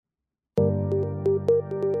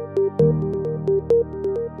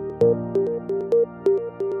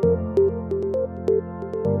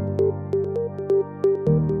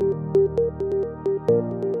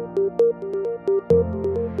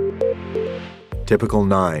Typical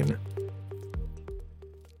 9.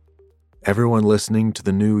 Everyone listening to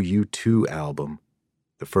the new U2 album.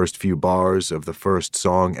 The first few bars of the first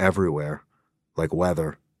song everywhere, like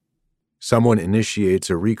weather. Someone initiates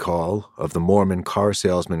a recall of the Mormon car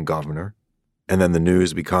salesman governor, and then the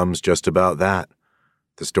news becomes just about that.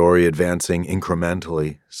 The story advancing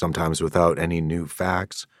incrementally, sometimes without any new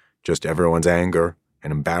facts, just everyone's anger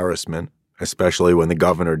and embarrassment, especially when the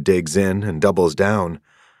governor digs in and doubles down,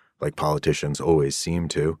 like politicians always seem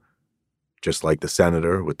to. Just like the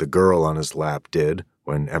senator with the girl on his lap did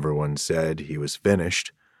when everyone said he was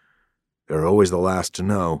finished. They're always the last to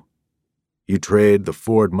know. You trade the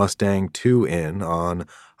Ford Mustang II in on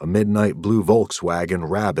a midnight blue Volkswagen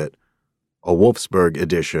Rabbit, a Wolfsburg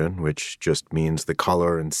edition, which just means the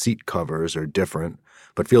color and seat covers are different,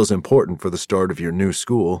 but feels important for the start of your new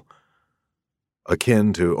school.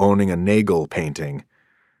 Akin to owning a Nagel painting.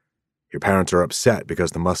 Your parents are upset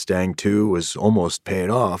because the Mustang II was almost paid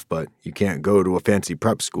off, but you can't go to a fancy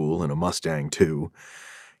prep school in a Mustang II.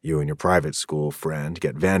 You and your private school friend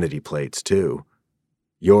get vanity plates, too.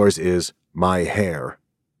 Yours is My Hair,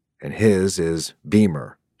 and his is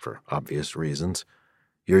Beamer, for obvious reasons.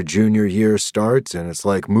 Your junior year starts, and it's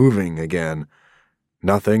like moving again.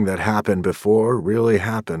 Nothing that happened before really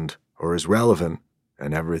happened or is relevant,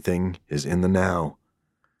 and everything is in the now.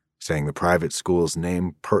 Saying the private school's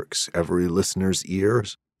name perks every listener's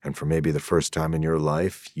ears, and for maybe the first time in your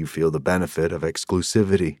life, you feel the benefit of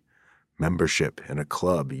exclusivity, membership in a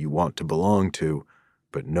club you want to belong to,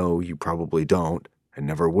 but know you probably don't and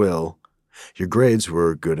never will. Your grades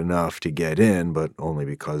were good enough to get in, but only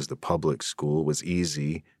because the public school was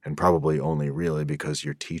easy, and probably only really because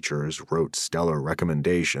your teachers wrote stellar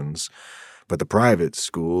recommendations. But the private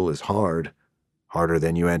school is hard, harder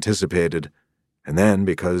than you anticipated. And then,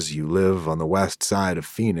 because you live on the west side of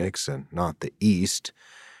Phoenix and not the east,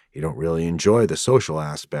 you don't really enjoy the social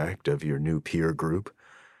aspect of your new peer group.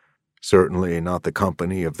 Certainly not the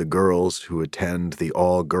company of the girls who attend the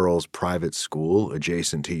all-girls private school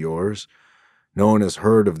adjacent to yours. No one has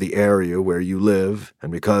heard of the area where you live,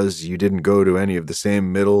 and because you didn't go to any of the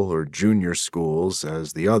same middle or junior schools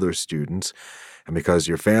as the other students, and because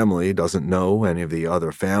your family doesn't know any of the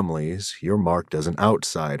other families, you're marked as an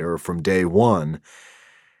outsider from day one,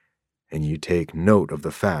 and you take note of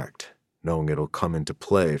the fact, knowing it'll come into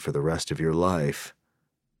play for the rest of your life.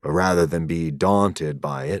 But rather than be daunted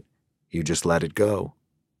by it, you just let it go.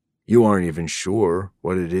 You aren't even sure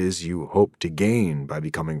what it is you hope to gain by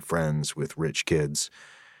becoming friends with rich kids.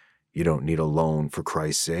 You don't need a loan, for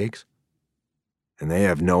Christ's sake. And they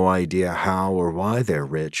have no idea how or why they're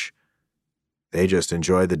rich. They just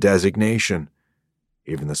enjoy the designation.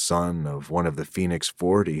 Even the son of one of the Phoenix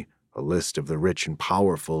 40, a list of the rich and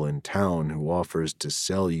powerful in town who offers to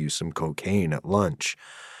sell you some cocaine at lunch.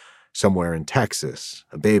 Somewhere in Texas,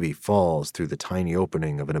 a baby falls through the tiny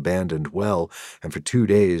opening of an abandoned well, and for 2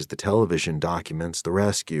 days the television documents the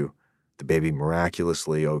rescue. The baby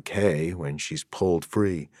miraculously okay when she's pulled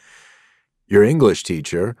free. Your English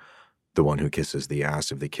teacher, the one who kisses the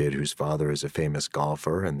ass of the kid whose father is a famous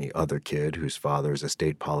golfer and the other kid whose father is a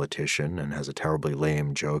state politician and has a terribly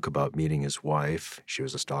lame joke about meeting his wife. She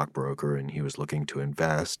was a stockbroker and he was looking to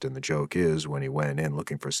invest, and the joke is when he went in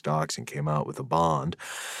looking for stocks and came out with a bond,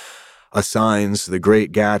 assigns The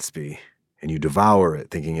Great Gatsby, and you devour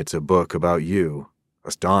it thinking it's a book about you,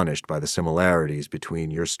 astonished by the similarities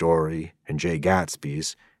between your story and Jay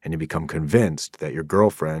Gatsby's, and you become convinced that your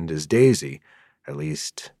girlfriend is Daisy, at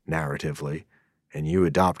least narratively, and you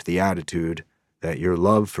adopt the attitude that your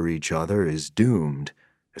love for each other is doomed,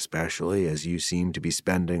 especially as you seem to be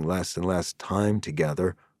spending less and less time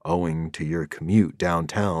together owing to your commute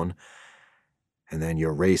downtown, and then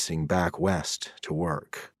you're racing back west to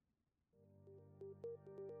work.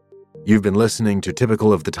 You've been listening to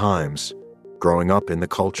Typical of the Times, Growing Up in the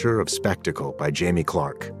Culture of Spectacle by Jamie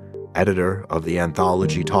Clark, editor of the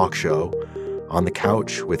anthology talk show On the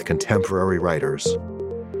Couch with Contemporary Writers.